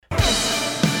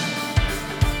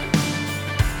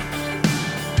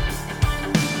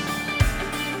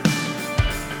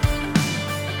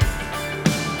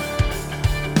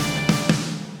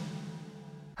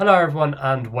Hello everyone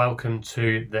and welcome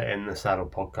to the In the Saddle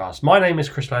podcast. My name is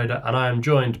Chris Loader and I am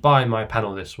joined by my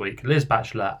panel this week, Liz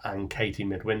Batchelor and Katie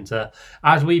Midwinter,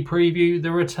 as we preview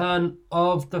the return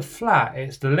of the flat.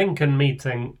 It's the Lincoln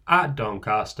meeting at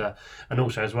Doncaster, and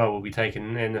also as well we'll be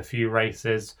taking in a few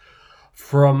races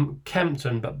from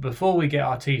Kempton. But before we get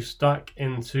our teeth stuck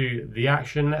into the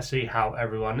action, let's see how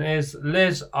everyone is.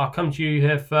 Liz, I'll come to you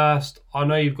here first. I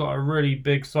know you've got a really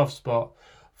big soft spot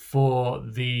for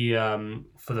the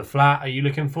flat. Are you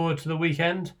looking forward to the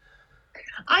weekend?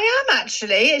 I am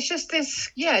actually. It's just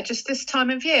this time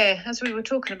of year, as we were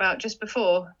talking about just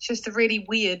before. It's just a really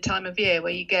weird time of year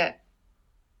where you get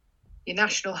your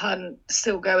national hunt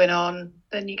still going on,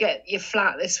 then you get your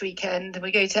flat this weekend, and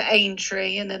we go to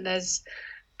Aintree, and then there's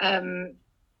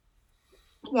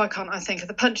why can't I think of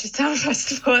the Punchestown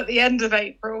Festival at the end of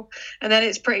April, and then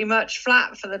it's pretty much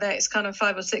flat for the next kind of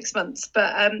 5 or 6 months.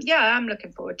 But I'm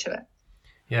looking forward to it.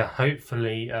 Yeah,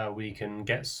 hopefully we can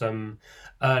get some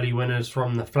early winners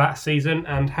from the flat season.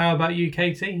 And how about you,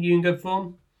 Katie? You in good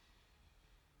form?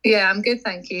 Yeah, I'm good,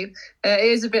 thank you. It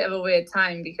is a bit of a weird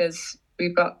time because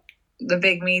we've got the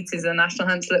big meetings and national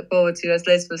hunt to look forward to, as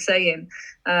Liz was saying.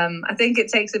 I think it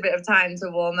takes a bit of time to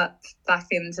warm up back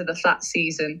into the flat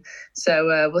season.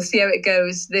 So we'll see how it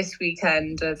goes this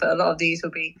weekend. But a lot of these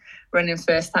will be running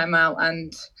first time out,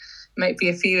 and might be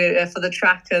a few for the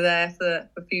tracker there for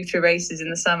future races in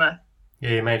the summer.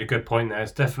 Yeah, you made a good point there.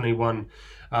 It's definitely one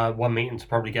meeting to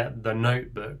probably get the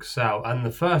notebooks out. And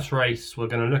the first race we're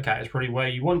going to look at is probably where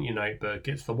you want your notebook.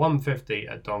 It's the 150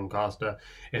 at Doncaster.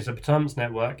 It's a Performance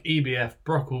Network EBF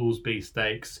Brocklesby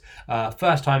Stakes.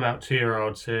 First time out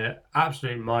 2-year-olds here.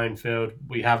 Absolute minefield.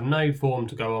 We have no form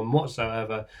to go on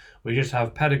whatsoever. We just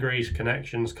have pedigrees,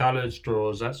 connections, colours,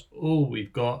 draws. That's all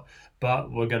we've got,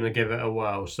 but we're going to give it a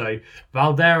whirl. So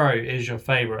Valdero is your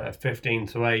favourite at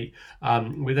 15-8.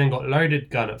 We then got Loaded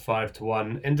Gun at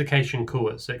 5-1, Indication Cool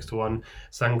at 6-1,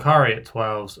 Sankari at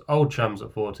 12s, Old Chums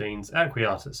at 14s,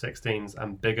 Equiart at 16s,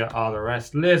 and bigger are the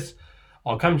rest. Liz,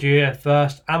 I'll come to you here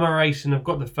first. Amma Racing have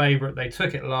got the favourite. They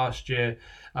took it last year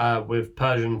with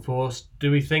Persian Force.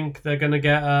 Do we think they're going to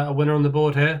get a winner on the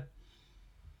board here?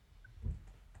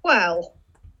 Well,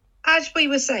 as we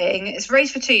were saying, it's a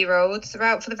race for 2-year-olds. They're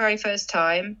out for the very first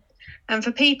time. And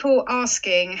for people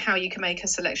asking how you can make a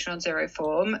selection on zero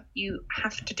form, you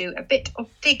have to do a bit of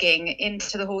digging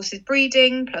into the horse's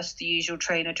breeding, plus the usual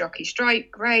trainer jockey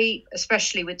strike rate,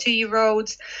 especially with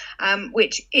 2-year-olds,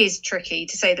 which is tricky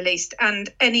to say the least, and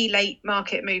any late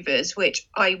market movers, which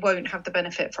I won't have the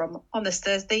benefit from on this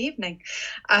Thursday evening.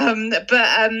 But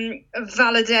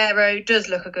Valadero does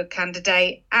look a good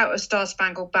candidate, out of Star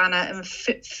Spangled Banner and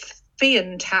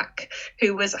Fiantac,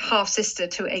 who was half sister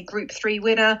to a Group 3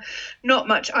 winner. Not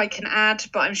much I can add,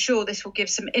 but I'm sure this will give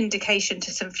some indication to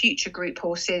some future group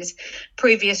horses.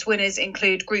 Previous winners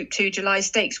include Group 2 July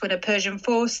Stakes winner Persian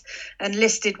Force and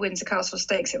listed Windsor Castle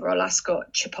Stakes at Royal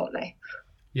Ascot Chipotle.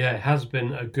 Yeah, it has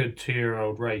been a good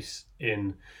 2-year-old race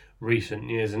in recent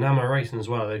years, and Amma Racing as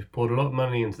well. They've poured a lot of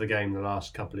money into the game the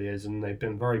last couple of years, and they've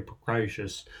been very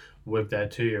precocious with their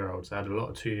 2-year-olds. They had a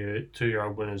lot of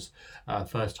two-year-old winners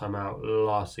first time out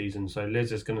last season. So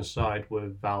Liz is going to side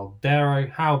with Valdero.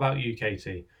 How about you,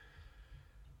 Katie?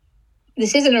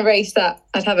 This isn't a race that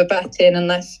I'd have a bet in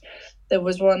unless there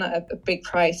was one at a big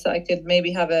price that I could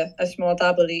maybe have a small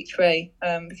dabble each way,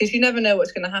 because you never know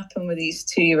what's going to happen with these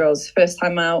 2-year-olds first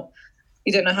time out.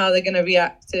 You don't know how they're going to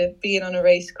react to being on a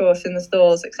race course in the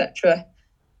stalls, etc.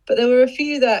 But there were a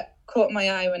few that caught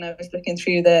my eye when I was looking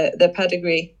through their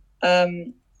pedigree.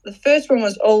 The first one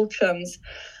was Old Chums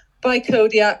by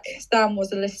Kodiak. Stam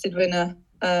was a listed winner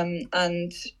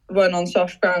and won on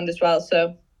soft ground as well.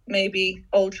 So maybe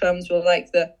Old Chums will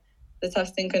like the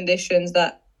testing conditions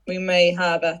that we may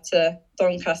have at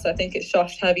Doncaster. I think it's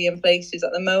soft heavy in places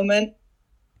at the moment.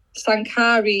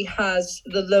 Sankari has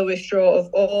the lowest draw of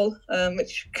all,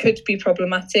 which could be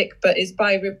problematic, but is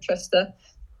by Ribchester.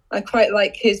 I quite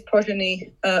like his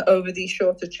progeny over these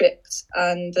shorter trips,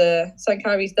 and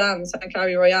Sankari's dam,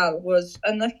 Sankari Royale, was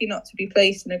unlucky not to be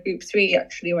placed in a Group 3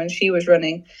 actually when she was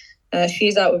running.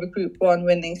 She's out with a Group 1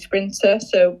 winning sprinter,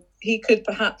 so he could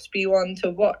perhaps be one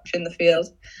to watch in the field.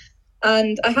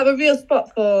 And I have a real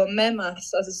spot for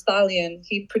Memas as a stallion.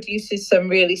 He produces some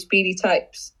really speedy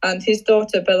types, and his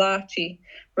daughter Belachi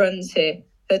runs here.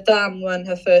 Her dam won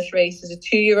her first race as a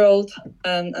 2-year-old,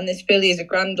 and this filly is a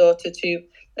granddaughter to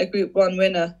a Group 1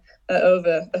 winner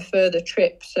over a further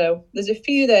trip. So there's a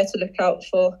few there to look out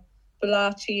for.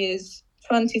 Belachi is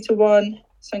 20-1,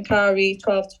 Sankari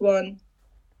 12-1.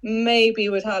 Maybe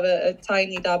would have a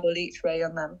tiny dabble each way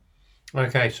on them.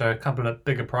 Okay, so a couple of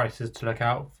bigger prices to look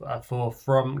out for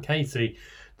from Katie.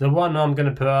 The one I'm going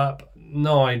to put up,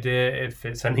 no idea if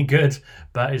it's any good,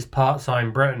 but is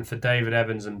Part-Time Britain for David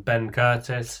Evans and Ben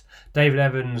Curtis. David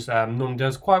Evans normally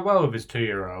does quite well with his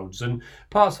 2-year-olds, and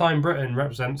Part-Time Britain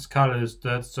represents colours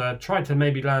that tried to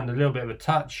maybe land a little bit of a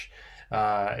touch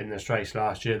in this race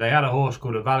last year. They had a horse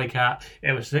called a Valley Cat.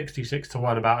 It was 66 to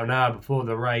 1 about an hour before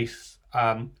the race.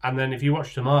 And then if you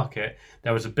watch the market,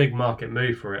 there was a big market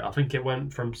move for it. I think it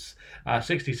went from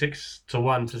 66 to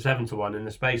 1 to 7 to 1 in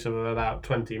the space of about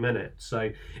 20 minutes.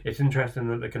 So it's interesting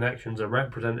that the connections are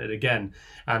represented again.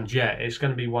 And yeah, it's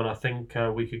going to be one I think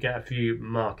we could get a few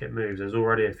market moves. There's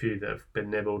already a few that have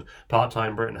been nibbled.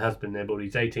 Part-Time Britain has been nibbled.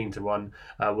 He's 18 to 1,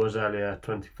 was earlier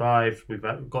 25. We've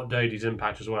got Dodie's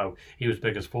Impact as well. He was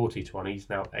big as 40 to 1. He's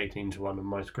now 18 to 1 on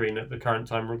my screen at the current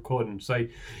time recording. So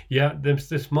yeah,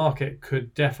 this market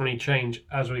could definitely change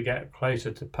as we get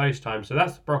closer to post time. So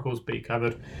that's the Brocklesby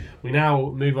covered. We now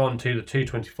move on to the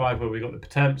 225 where we got the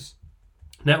Potemps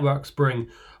Network Spring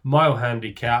Mile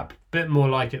Handicap. Bit more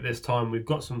like it this time. We've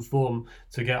got some form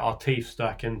to get our teeth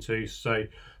stuck into, so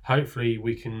hopefully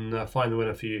we can find the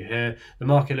winner for you here. The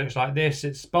market looks like this.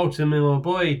 It's Baltimore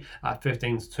Boy at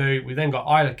 15 to 2. We then got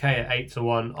Isla K at 8 to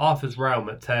 1. Arthur's Realm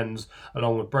at 10s,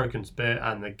 along with Broken Spear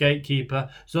and the Gatekeeper.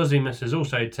 Zosimus is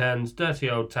also 10s. Dirty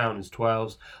Old Town is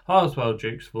 12s. Harswell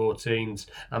Dukes 14s.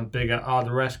 And bigger are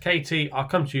the rest. Katie, I'll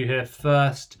come to you here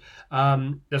first.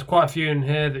 There's quite a few in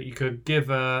here that you could give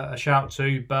a shout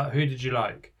to, but who did you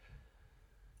like?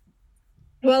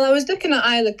 Well, I was looking at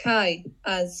Isla Kai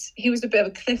as he was a bit of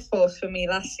a cliff horse for me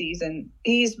last season.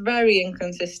 He's very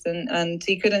inconsistent and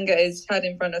he couldn't get his head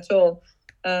in front at all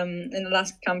in the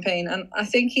last campaign. And I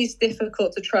think he's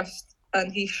difficult to trust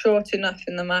and he's short enough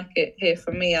in the market here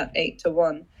for me at 8 to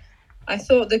 1. I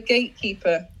thought the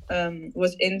Gatekeeper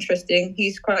was interesting.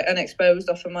 He's quite unexposed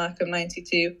off a mark of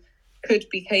 92. Could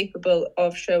be capable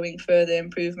of showing further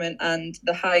improvement, and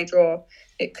the high draw,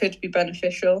 it could be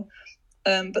beneficial.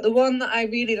 But the one that I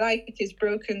really like is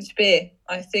Broken Spear.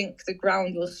 I think the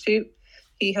ground will suit.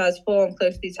 He has form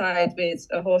closely tied with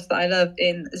a horse that I love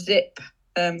in Zip,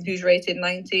 who's rated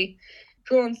 90.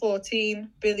 Drawn 14,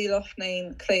 Billy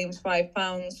Loughnane claims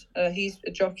 £5. He's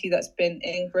a jockey that's been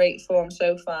in great form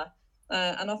so far.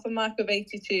 And off a mark of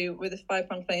 82 with a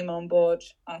 £5 claim on board,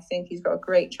 I think he's got a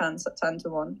great chance at 10 to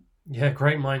 1. Yeah,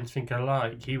 great minds think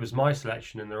alike. He was my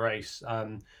selection in the race.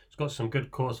 He's got some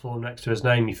good course form next to his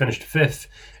name. He finished 5th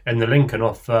in the Lincoln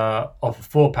off a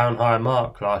 £4 higher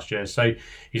mark last year. So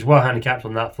he's well handicapped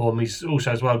on that form. He's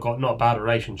also as well got not a bad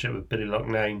relationship with Billy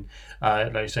Loughnane.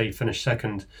 Like you say, he finished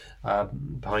 2nd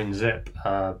behind Zip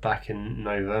back in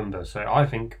November. So I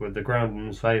think with the ground in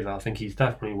his favour, I think he's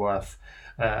definitely worth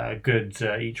a good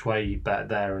each way bet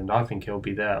there, and I think he'll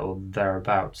be there or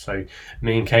thereabouts. So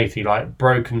me and Katie like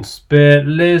Broken Spear.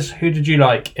 Liz, who did you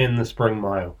like in the Spring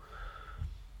Mile?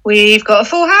 We've got a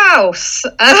full house,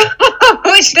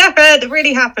 which never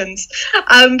really happens.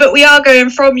 But we are going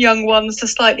from young ones to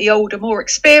slightly older, more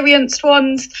experienced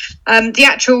ones. The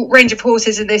actual range of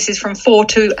horses in this is from 4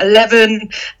 to 11.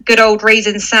 Good old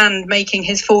Raisin Sand making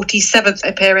his 47th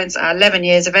appearance at 11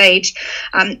 years of age.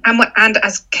 And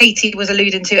as Katie was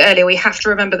alluding to earlier, we have to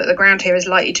remember that the ground here is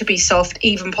likely to be soft,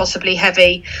 even possibly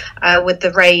heavy with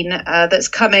the rain that's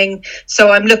coming.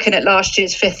 So I'm looking at last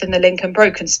year's 5th in the Lincoln,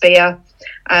 Broken Spear.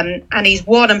 And he's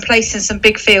won and placed in some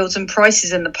big fields and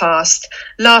prices in the past.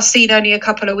 Last seen only a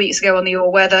couple of weeks ago on the All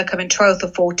Weather, coming 12th or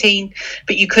 14.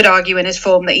 But you could argue in his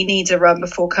form that he needs a run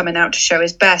before coming out to show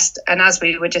his best. And as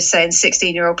we were just saying,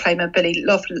 16-year-old claimer Billy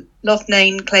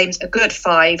Loughnane claims a good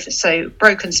 5. So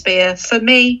Broken Spear for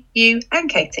me, you and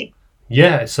Katie.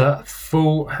 Yeah, it's a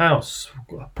full house.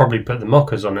 I'll probably put the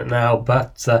mockers on it now,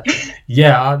 but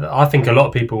yeah, I think a lot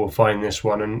of people will find this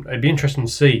one, and it'd be interesting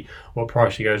to see what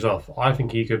price he goes off. I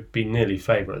think he could be nearly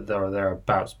favourite there or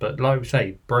thereabouts, but like we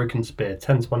say, Broken Spear,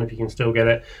 10 to 1 if you can still get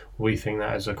it. We think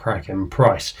that is a cracking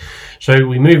price. So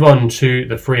we move on to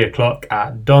the 3 o'clock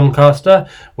at Doncaster,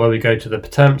 where we go to the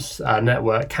Potemps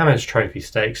Network Camis Trophy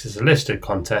Stakes. It's a listed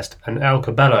contest, and El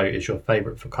Cabello is your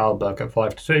favourite for Carl Burke at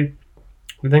 5 to 2.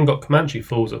 We then got Comanche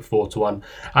Falls at 4 to 1,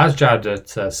 Asjad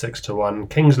at 6 to 1,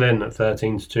 King's Lynn at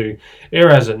 13 to 2,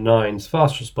 Irez at 9s,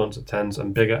 Fast Response at 10s,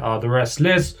 and bigger are the rest.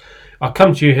 Liz, I'll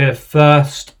come to you here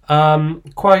first.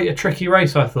 Quite a tricky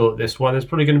race, I thought, this one. There's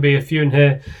probably going to be a few in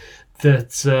here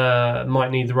that might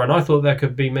need the run. I thought there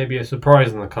could be maybe a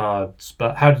surprise on the cards,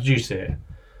 but how did you see it?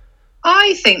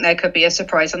 I think there could be a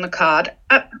surprise on the card,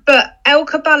 but El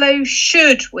Caballo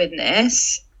should win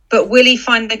this, but will he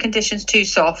find the conditions too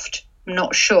soft? I'm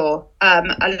not sure.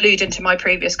 Alluding to my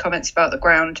previous comments about the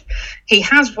ground, he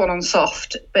has won on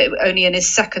soft, but only in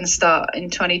his second start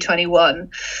in 2021.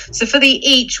 So for the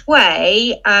each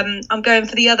way, I'm going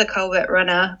for the other Colbert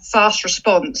runner, Fast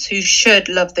Response, who should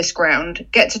love this ground.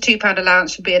 Gets a £2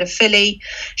 allowance for being a filly.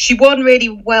 She won really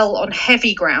well on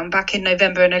heavy ground back in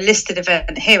November in a listed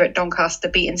event here at Doncaster,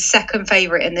 beating second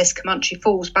favourite in this. Comanche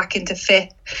falls back into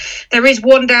fifth. There is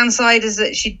one downside, is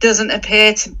that she doesn't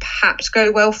appear to perhaps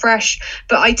go well fresh,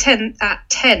 but I tend at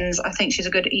tens. I think she's a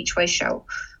good each way shout.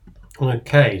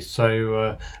 Okay,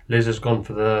 so Liz has gone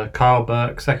for the Carl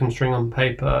Burke second string on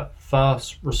paper,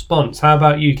 Fast Response. How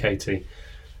about you, Katie?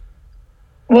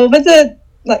 Well, with the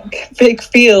big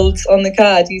fields on the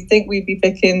card, you'd think we'd be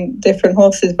picking different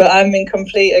horses, but I'm in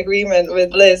complete agreement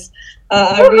with Liz.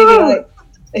 I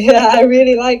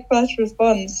really like Fast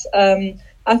Response.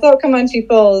 I thought Comanche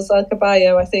Falls, El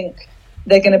Caballo, I think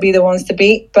they're going to be the ones to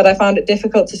beat, but I found it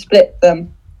difficult to split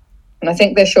them. And I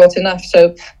think they're short enough.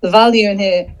 So the value in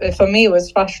here for me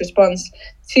was Fast Response.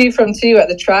 2 from 2 at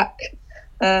the track.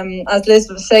 As Liz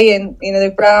was saying,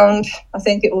 the ground, I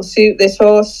think it will suit this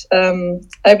horse.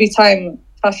 Every time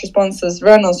Fast Response has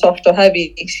run on soft or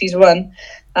heavy, she's won.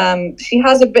 She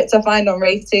has a bit to find on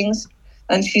ratings,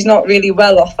 and she's not really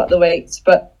well off at the weights,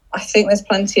 but I think there's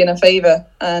plenty in her favour,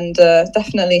 and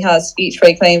definitely has each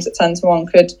way claims at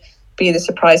 10-1, could be the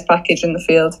surprise package in the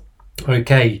field.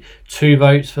 Okay, 2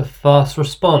 votes for Fast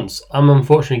Response. I'm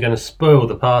unfortunately going to spoil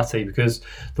the party because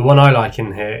the one I like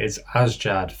in here is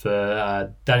Asjad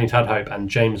for Danny Tadhope and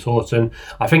James Horton.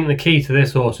 I think the key to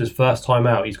this horse is first time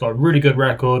out. He's got a really good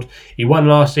record. He won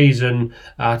last season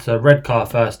at a red car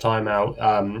first time out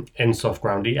in soft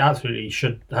ground. He absolutely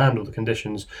should handle the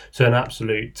conditions to an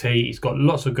absolute T. He's got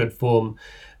lots of good form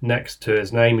next to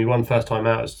his name. He won first time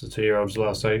out as the 2-year-old as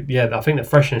well. So yeah, I think the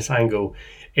freshness angle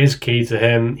is key to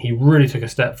him. He really took a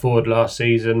step forward last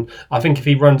season. I think if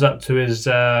he runs up to his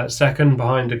second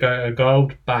behind a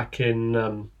gold back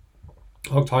in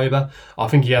October, I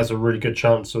think he has a really good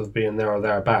chance of being there or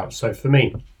thereabouts. So for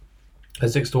me, at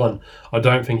 6-1, I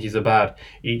don't think he's a bad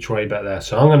each way bet there.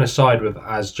 So I'm going to side with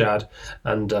Asjad,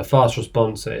 and Fast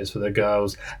Response it is for the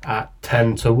girls at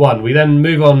 10-1. We then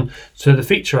move on to the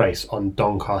feature race on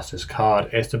Doncaster's card.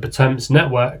 It's the Potemps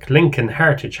Network Lincoln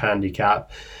Heritage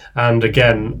Handicap. And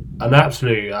again, an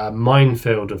absolute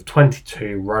minefield of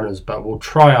 22 runners, but we'll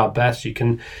try our best. You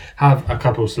can have a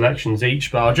couple of selections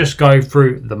each, but I'll just go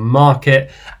through the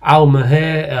market. Alma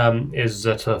here is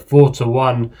at a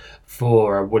 4-1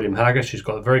 for William Haggis. She's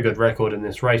got a very good record in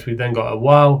this race. We've then got a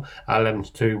Wow at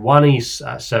 11-2, One East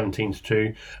at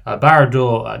 17-2,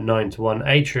 Barrador at 9-1,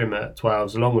 Atrium at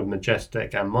 12s, along with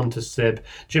Majestic and Montesib.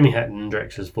 Jimmy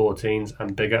Hendricks is 14s,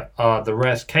 and bigger are the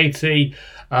rest. Katie,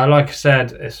 like I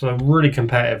said, it's a really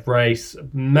competitive race,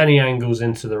 many angles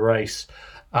into the race.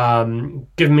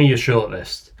 Give me your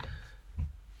shortlist.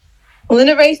 Well, in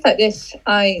a race like this,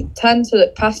 I tend to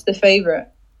look past the favourite,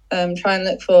 try and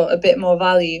look for a bit more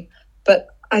value. But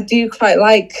I do quite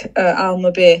like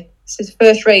Alma Bay. It's his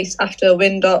first race after a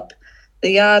wind up. The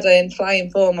yard are in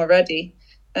flying form already.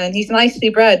 And he's nicely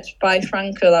bred by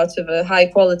Frankel out of a high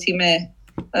quality mare.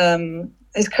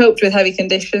 Has coped with heavy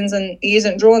conditions, and he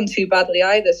isn't drawn too badly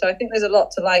either. So I think there's a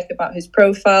lot to like about his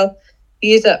profile.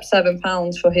 He is up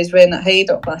 £7 for his win at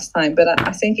Haydock last time, but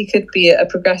I think he could be a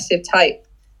progressive type.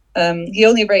 He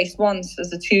only raced once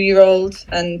as a 2-year-old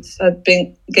and had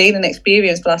been gaining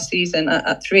experience last season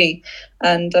at 3.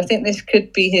 And I think this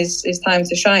could be his time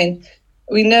to shine.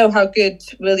 We know how good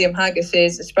William Haggis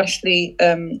is, especially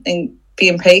in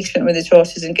being patient with his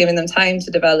horses and giving them time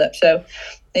to develop. So,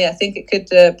 yeah, I think it could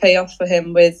pay off for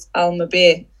him with Alma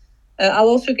Bay. I'll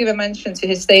also give a mention to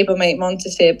his stablemate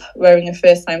Montesib, wearing a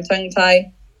first-time tongue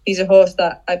tie. He's a horse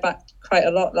that I backed quite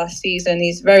a lot last season.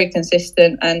 He's very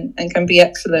consistent and can be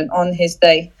excellent on his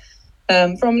day.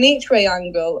 From an each-way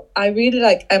angle, I really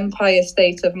like Empire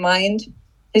State of Mind.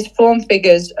 His form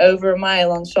figures over a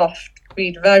mile on soft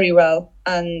read very well,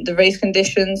 and the race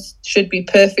conditions should be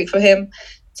perfect for him.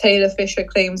 Taylor Fisher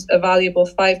claims a valuable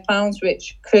 £5,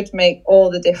 which could make all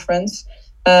the difference.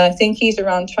 I think he's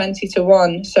around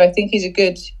 20-1, so I think he's a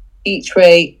good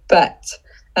each-way bet.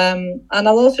 And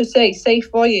I'll also say Safe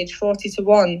Voyage,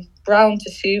 40-1, Brown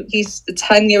to suit. He's the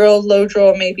 10-year-old low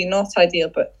draw, maybe not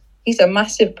ideal, but he's a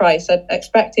massive price. I'd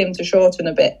expect him to shorten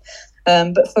a bit.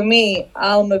 But for me,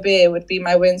 Alma Bay would be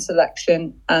my win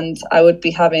selection, and I would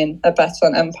be having a bet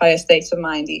on Empire State of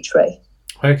Mind each way.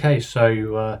 Okay,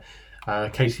 so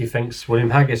Casey thinks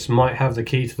William Haggis might have the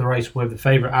key to the race with the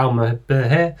favourite Alma Bay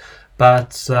here.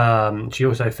 But she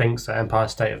also thinks that Empire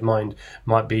State of Mind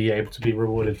might be able to be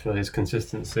rewarded for his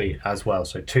consistency as well.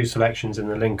 So 2 selections in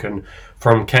the Lincoln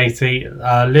from Katie.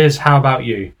 Liz, how about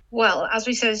you? Well, as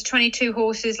we said, there's 22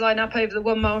 horses line up over the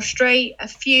 1 mile straight. A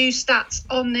few stats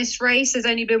on this race. There's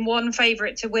only been one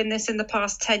favourite to win this in the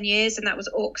past 10 years, and that was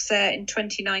Auxerre in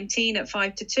 2019 at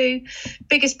 5-2.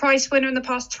 Biggest price winner in the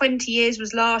past 20 years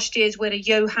was last year's winner,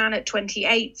 Johan, at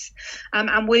 28.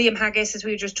 And William Haggis, as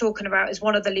we were just talking about, is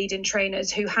one of the leading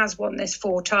trainers who has won this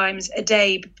 4 times, a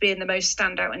day being the most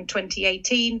standout in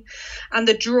 2018. And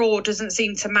the draw doesn't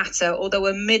seem to matter, although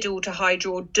a middle to high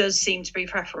draw does seem to be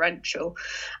preferential.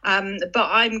 But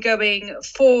I'm going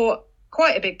for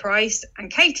quite a big price,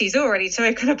 and Katie's already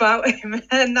spoken about him,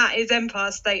 and that is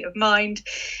Empire State of Mind.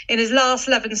 In his last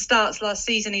 11 starts last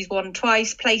season, he's won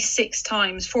twice, placed 6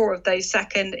 times, 4 of those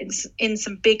second, in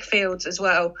some big fields as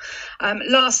well.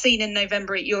 Last seen in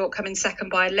November at York, coming second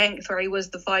by a length, where he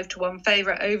was the 5-1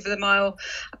 favourite over the mile.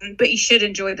 But he should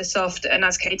enjoy the soft, and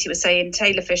as Katie was saying,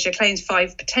 Taylor Fisher claims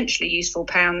 5 potentially useful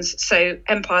pounds, so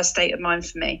Empire State of Mind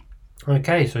for me.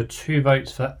 Okay, so 2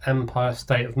 votes for Empire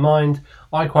State of Mind.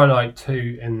 I quite like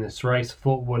 2 in this race. I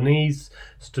thought Wanese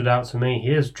stood out to me. He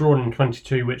is drawn in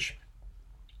 22, which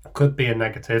could be a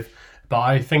negative, but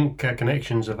I think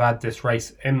Connections have had this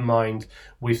race in mind.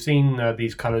 We've seen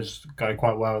these colours go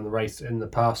quite well in the race in the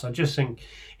past. I just think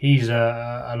he's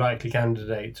a likely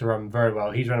candidate to run very well.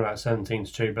 He's run about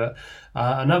 17-2, but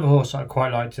another horse I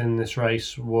quite liked in this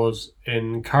race was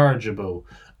Incorrigible.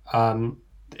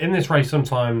 In this race,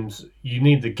 sometimes you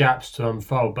need the gaps to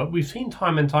unfold, but we've seen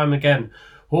time and time again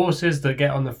horses that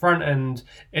get on the front end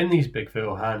in these big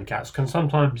field handicaps can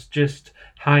sometimes just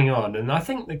hang on. And I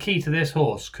think the key to this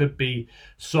horse could be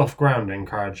soft ground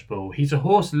Incorrigible. He's a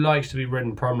horse that likes to be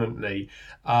ridden prominently.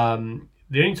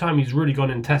 The only time he's really gone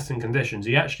in testing conditions,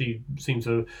 he actually seemed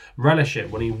to relish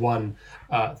it when he won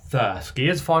Thirsk. He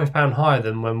is £5 higher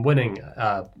than when winning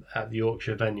at the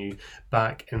Yorkshire venue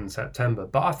back in September.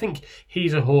 But I think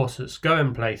he's a horse that's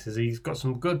going places. He's got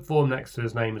some good form next to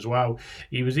his name as well.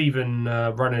 He was even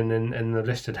running in the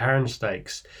listed Heron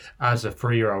Stakes as a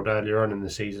 3-year-old earlier on in the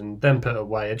season, then put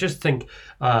away. I just think,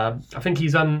 I think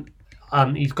he's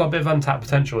got a bit of untapped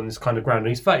potential in this kind of ground.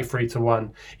 He's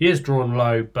 33-1. He is drawn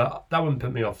low, but that wouldn't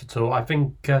put me off at all. I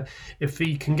think if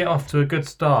he can get off to a good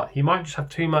start, he might just have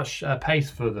too much pace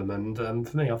for them. And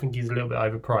for me, I think he's a little bit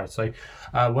overpriced. So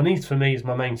Wanese for me is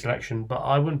my main selection, but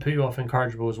I wouldn't put you off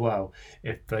Incorrigible as well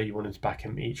if you wanted to back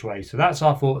him each way. So that's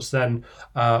our thoughts then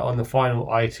on the final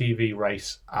ITV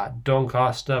race at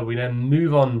Doncaster. We then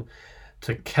move on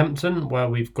to Kempton, where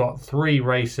we've got 3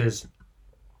 races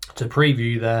to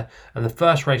preview there, and the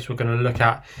first race we're going to look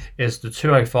at is the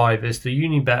 205. It's the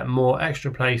Unibet More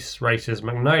Extra Place races,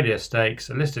 Magnolia Stakes,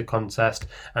 a listed contest,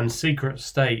 and Secret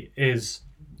State is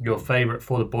your favourite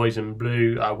for the boys in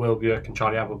blue. Will Buick and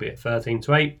Charlie Appleby at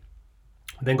 13-8.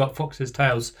 Then got Fox's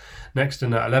Tails next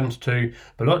in at 11-2,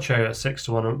 Belloccio at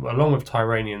 6-1, along with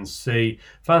Tyranian Sea,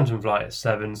 Phantom Flight at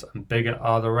 7s, and bigger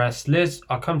are the rest. Liz,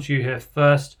 I'll come to you here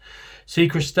first.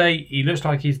 Secret State, he looks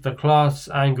like he's the class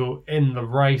angle in the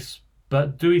race,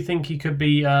 but do we think he could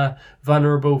be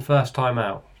vulnerable first time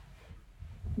out?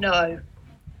 No.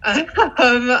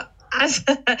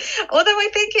 Although I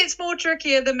think it's more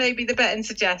trickier than maybe the betting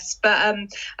suggests, but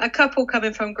a couple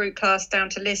coming from group class down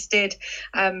to listed,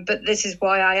 but this is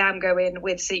why I am going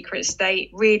with Secret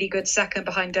State. Really good second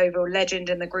behind Deauville Legend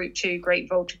in the Group 2 Great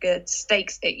Voltigeur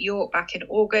Stakes at York back in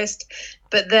August,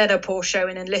 but then a poor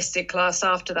showing in listed class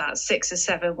after that,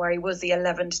 6-7, where he was the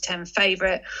 11-10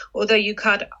 favourite, although you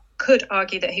could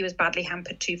argue that he was badly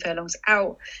hampered 2 furlongs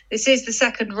out. This is the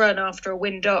second run after a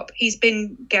wind up. He's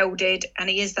been gelded, and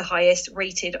he is the highest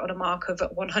rated on a mark of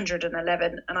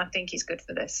 111, and I think he's good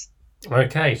for this.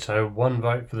 Okay, so 1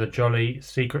 vote for the jolly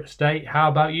Secret State. How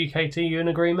about you, Katie? You in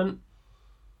agreement?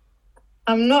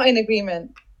 I'm not in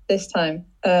agreement this time.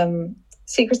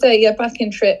 Secret State, yeah, back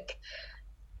in trip.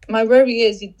 My worry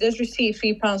is he does receive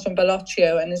 £3 from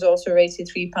Belloccio and is also rated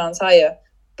 £3 higher,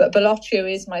 but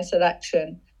Belloccio is my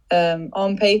selection.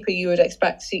 On paper, you would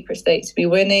expect Secret State to be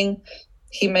winning.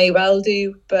 He may well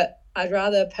do, but I'd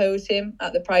rather oppose him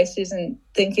at the prices and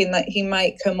thinking that he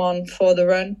might come on for the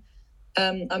run.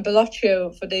 And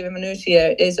Belloccio for David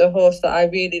Manuzia is a horse that I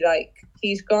really like.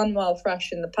 He's gone well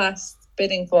fresh in the past,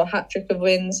 bidding for a hat-trick of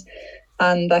wins,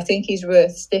 and I think he's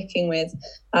worth sticking with.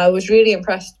 I was really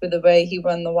impressed with the way he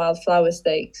won the Wildflower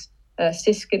Stakes.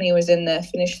 Siskany was in there,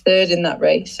 finished 3rd in that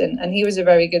race, and he was a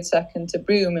very good second to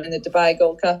Broome in the Dubai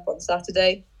Gold Cup on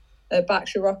Saturday.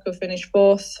 Baksha Rocco finished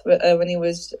 4th when he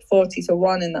was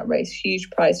 40-1 in that race. Huge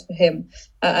price for him,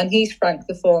 and he's franked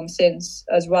the form since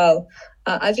as well.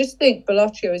 I just think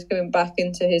Bellocchio is going back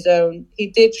into his own. He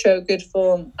did show good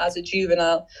form as a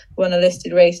juvenile, won a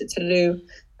listed race at Toulouse.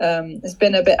 It's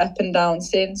been a bit up and down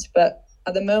since, but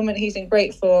at the moment he's in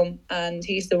great form and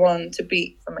he's the one to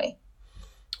beat for me.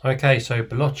 Okay, so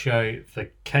Bellocchio for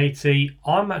Katie.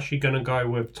 I'm actually going to go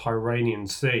with Tyrrhenian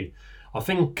Sea. I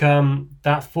think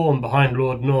that form behind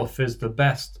Lord North is the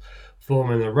best form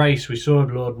in the race. We saw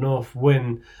Lord North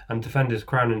win and defend his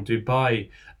crown in Dubai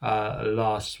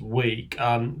last week.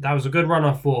 That was a good run,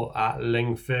 I thought, at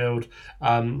Lingfield.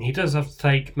 He does have to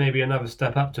take maybe another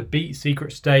step up to beat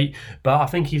Secret State, but I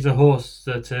think he's a horse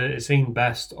that is seen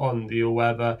best on the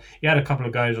all-weather. He had a couple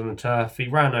of goes on the turf. He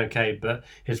ran okay, but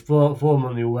his form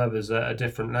on the all-weather is at a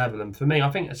different level. And for me, I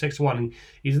think at 6-1,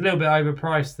 he's a little bit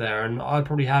overpriced there, and I'd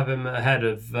probably have him ahead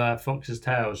of Fox's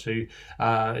Tales, who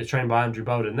is trained by Andrew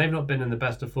Bolden. They've not been in the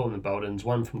best of form, the Boldens,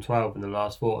 1 from 12 in the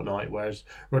last fortnight, whereas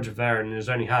Roger Veron has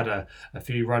only had a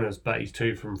few runners, but he's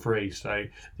 2 from 3, so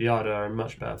the Arda are in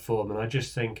much better form. And I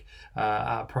just think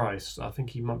at a price, I think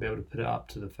he might be able to put it up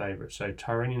to the favourite. So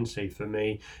Tyrrhenian Sea for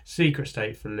me, Secret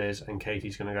State for Liz, and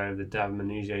Katie's going to go with the Dav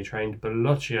Manouzier trained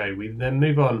Bellocchio. We then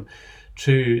move on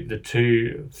to the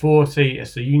 240.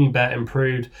 It's the Unibet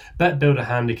improved bet builder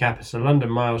handicap. It's a London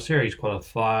Mile Series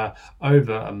qualifier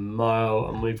over a mile,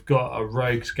 and we've got a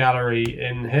rogues gallery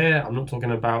in here. I'm not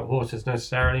talking about horses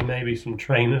necessarily, maybe some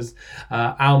trainers.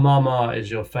 Al Mama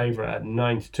is your favourite at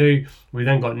 9-2. We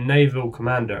then got Naval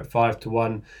Commander at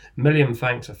 5-1, Million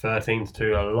Thanks at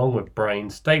 13-2, along with Brain,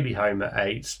 Stately Home at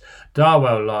 8s,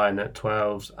 Darwell Lion at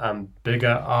 12s, and bigger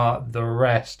are the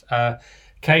rest.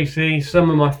 Casey, some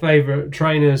of my favourite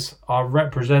trainers are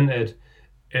represented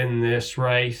in this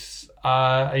race.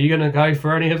 Are you going to go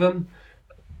for any of them?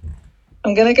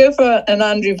 I'm going to go for an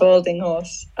Andrew Balding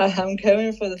horse. I'm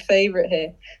going for the favourite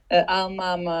here, Al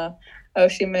Mama,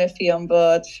 Oshie Murphy on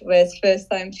board, where his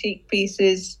first-time cheek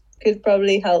pieces could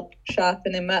probably help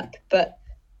sharpen him up, but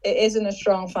it isn't a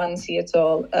strong fancy at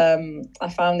all. I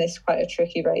found this quite a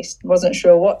tricky race. Wasn't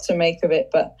sure what to make of it,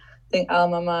 but I think Al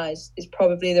Mama is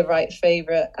probably the right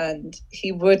favourite, and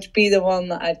he would be the one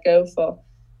that I'd go for.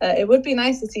 It would be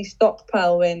nice to see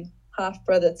Stockpile win,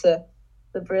 half-brother to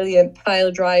the brilliant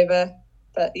Pile Driver,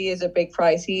 but he is a big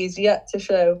price. He is yet to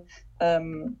show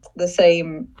the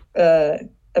same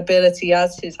ability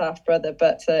as his half-brother,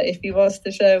 but if he was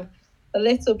to show a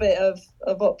little bit of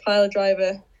what Pile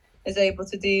Driver is able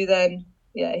to do, then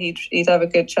yeah, he'd have a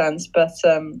good chance, but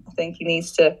I think he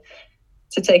needs to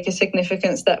take a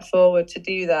significant step forward to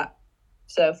do that.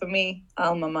 So for me,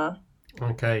 Al Mama.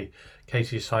 Okay,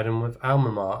 Katie's siding with Al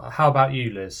Mama. How about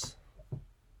you, Liz?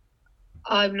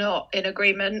 I'm not in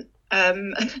agreement.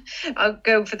 I'll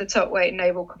go for the top weight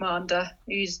Naval Commander,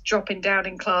 who's dropping down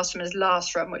in class from his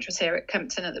last run, which was here at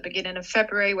Kempton at the beginning of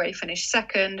February, where he finished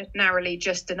second, narrowly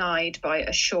just denied by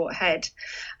a short head.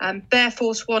 Bear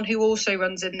Force One, who also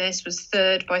runs in this, was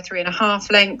third by 3.5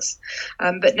 lengths.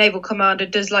 But Naval Commander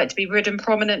does like to be ridden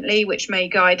prominently, which may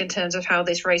guide in terms of how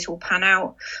this race will pan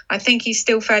out. I think he's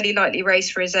still fairly lightly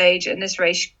raced for his age, and this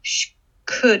race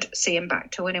could see him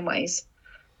back to winning ways.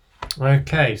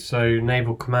 Okay, so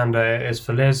Naval Commander is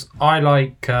for Liz. I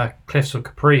like Cliffs of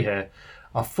Capri here.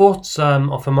 I thought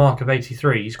off a mark of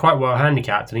 83, he's quite well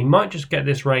handicapped, and he might just get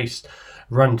this race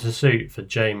run to suit for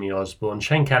Jamie Osborne.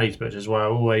 Shane Kelly's booked as well. I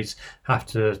always have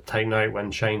to take note when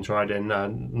Shane's riding.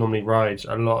 Normally rides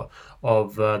a lot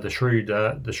of the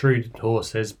shrewd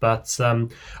horses, but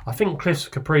I think Cliffs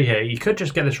of Capri here, he could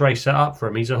just get this race set up for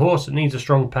him. He's a horse that needs a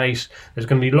strong pace. There's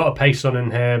going to be a lot of pace on in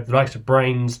here. He likes to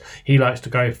brains. He likes to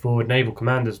go forward. Naval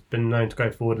Commander's been known to go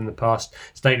forward in the past.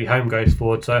 Stately Home goes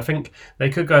forward, so I think they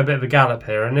could go a bit of a gallop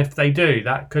here, and if they do,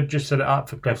 that could just set it up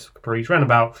for Cliffs of Capri. He's run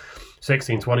about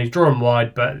 16-20. He's drawn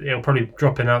wide, but it'll probably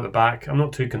drop in out the back. I'm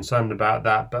not too concerned about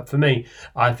that, but for me,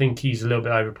 I think he's a little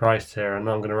bit overpriced here, and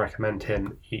I'm going to recommend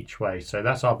him each way. So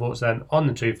that's our thoughts then on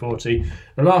the 240.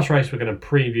 The last race we're going to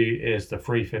preview is the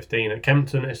 315 at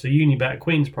Kempton. It's the Unibet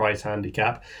Queen's Prize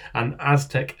handicap, and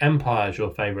Aztec Empire is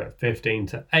your favourite,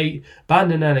 15-8.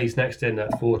 Bandinelli's next in at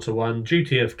 4-1.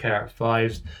 Duty of Care at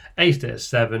 5s. Aced at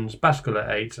 7s. Bascule at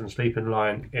 8s, and Sleeping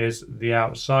Lion is the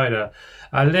outsider.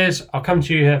 Liz, I'll come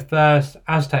to you here first.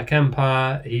 Aztec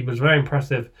Empire, he was very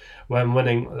impressive when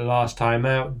winning the last time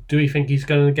out. Do you think he's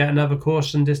going to get another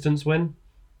course and distance win?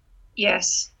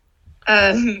 Yes.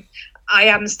 I I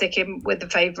am sticking with the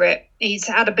favourite. He's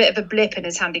had a bit of a blip in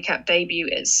his handicap debut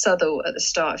at Southall at the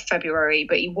start of February,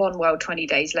 but he won well 20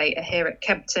 days later here at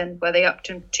Kempton, where they upped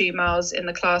him 2 miles in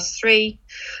the Class 3.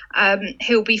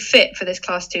 He'll be fit for this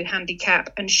Class 2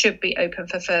 handicap and should be open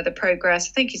for further progress.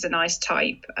 I think he's a nice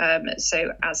type.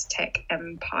 So Aztec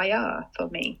Empire for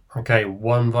me. Okay,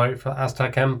 1 vote for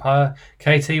Aztec Empire.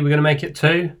 Katie, we're going to make it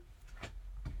 2?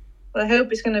 Well, I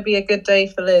hope it's going to be a good day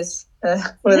for Liz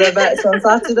with her bets on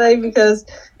Saturday because,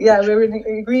 we're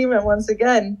in agreement once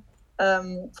again.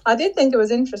 I did think it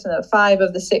was interesting that 5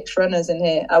 of the 6 runners in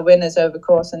here are winners over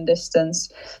course and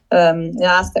distance.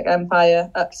 Aztec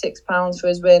Empire up £6 for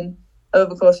his win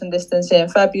over course and distance here in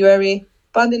February.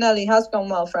 Bandinelli has gone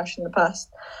well fresh in the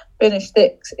past. Finished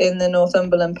 6th in the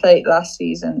Northumberland Plate last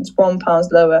season. It's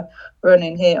 £1 lower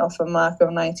running here off a mark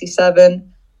of 97.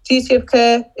 Duty of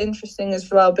Care, interesting as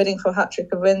well, bidding for a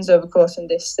hat-trick of wins over course and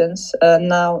distance,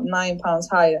 now £9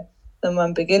 higher than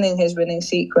when beginning his winning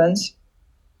sequence.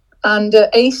 And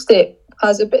Aced It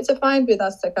has a bit to find with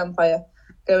Aztec Empire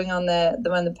going on there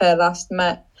when the pair last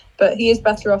met. But he is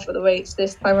better off at the weights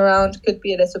this time around, could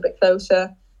be a little bit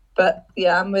closer. But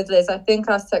I'm with Liz. I think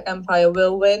Aztec Empire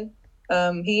will win.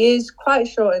 He is quite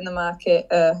short in the market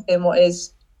in what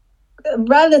is a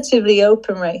relatively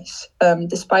open race,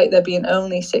 despite there being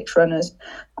only 6 runners.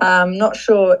 I'm not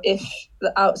sure if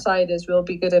the outsiders will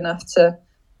be good enough to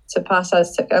pass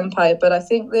Aztec Empire, but I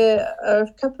think there are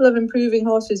a couple of improving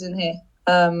horses in here.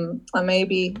 And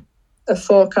maybe a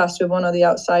forecast with one of the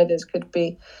outsiders could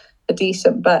be a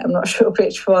decent bet. I'm not sure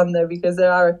which one though, because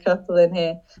there are a couple in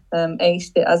here.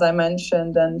 Aced It, as I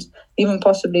mentioned, and even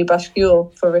possibly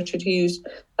Bascule for Richard Hughes.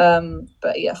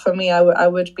 But for me, I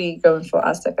would be going for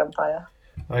Aztec Empire.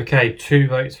 Okay, 2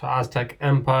 votes for Aztec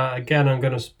Empire. Again, I'm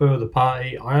going to spoil the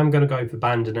party. I am going to go for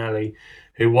Bandinelli,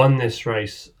 who won this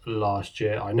race last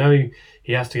year. I know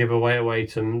he has to give away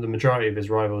to the majority of his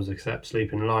rivals except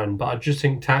Sleeping Lion, but I just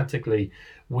think tactically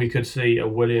we could see a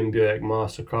William Buick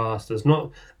masterclass. There's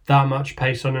not that much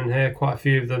pace on in here. Quite a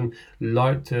few of them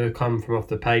like to come from off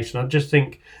the pace, and I just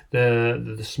think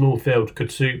the small field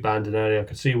could suit Bandinelli. I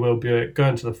could see Will Buick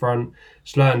going to the front,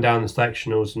 slowing down the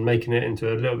sectionals and making it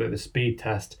into a little bit of a speed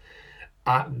test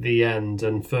at the end.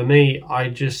 And for me, I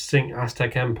just think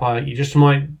Aztec Empire, you just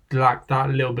might lack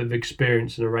that little bit of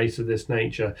experience in a race of this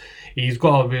nature. He's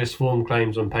got obvious form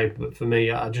claims on paper, but for me,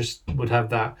 I just would have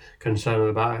that concern in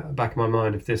the back of my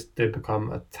mind if this did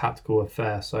become a tactical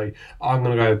affair. So I'm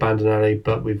going to go with Bandinelli,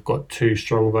 but we've got 2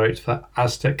 strong votes for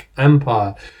Aztec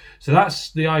Empire. So that's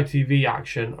the ITV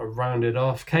action rounded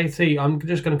off. Katie, I'm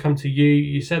just going to come to you.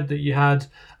 You said that you had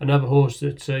another horse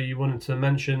that you wanted to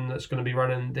mention that's going to be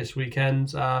running this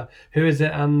weekend. Who is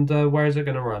it and where is it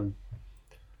going to run?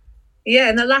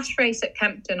 Yeah, in the last race at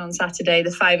Kempton on Saturday,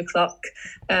 the 5 o'clock,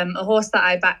 a horse that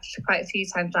I backed quite a few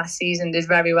times last season, did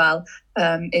very well,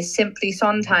 is Simply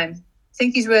Sondheim. I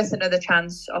think he's worth another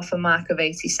chance off a mark of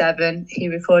 87. He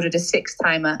recorded a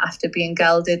 6-timer after being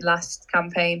gelded last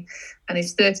campaign, and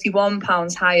is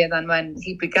 £31 higher than when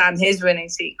he began his winning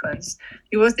sequence.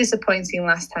 He was disappointing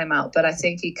last time out, but I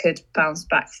think he could bounce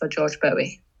back for George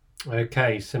Bowie.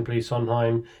 Okay, Simply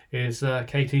Sondheim is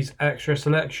Katie's extra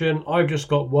selection. I've just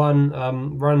got one.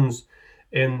 Runs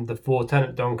in the 410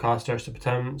 at Doncaster. It's the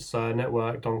Potence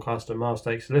Network Doncaster Mile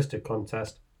Stakes listed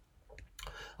contest.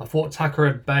 I thought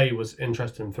Takarid Bay was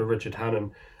interesting for Richard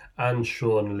Hannon and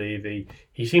Sean Levy.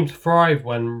 He seemed to thrive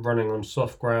when running on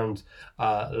soft ground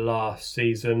last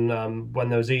season. When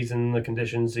there was ease in the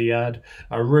conditions, he had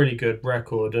a really good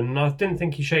record, and I didn't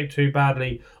think he shaped too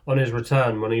badly on his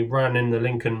return when he ran in the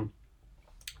Lincoln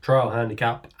Trial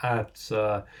Handicap at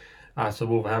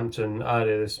Wolverhampton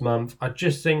earlier this month. I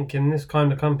just think in this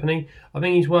kind of company, I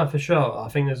think he's worth a shot. I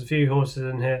think there's a few horses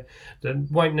in here that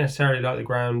won't necessarily like the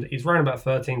ground. He's ran about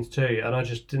 13-2, and I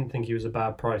just didn't think he was a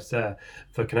bad price there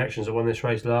for Connections that won this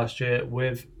race last year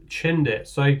with Chindit.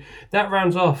 So that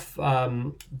rounds off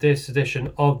this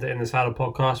edition of the In the Saddle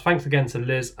podcast. Thanks again to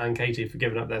Liz and Katie for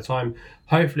giving up their time.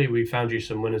 Hopefully we found you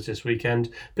some winners this weekend.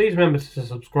 Please remember to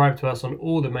subscribe to us on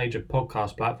all the major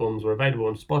podcast platforms. We're available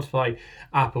on Spotify,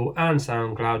 Apple and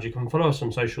SoundCloud. You can follow us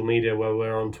on social media where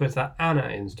we're on Twitter and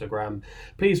at Instagram.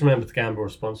 Please remember to gamble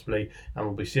responsibly, and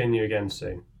we'll be seeing you again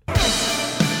soon.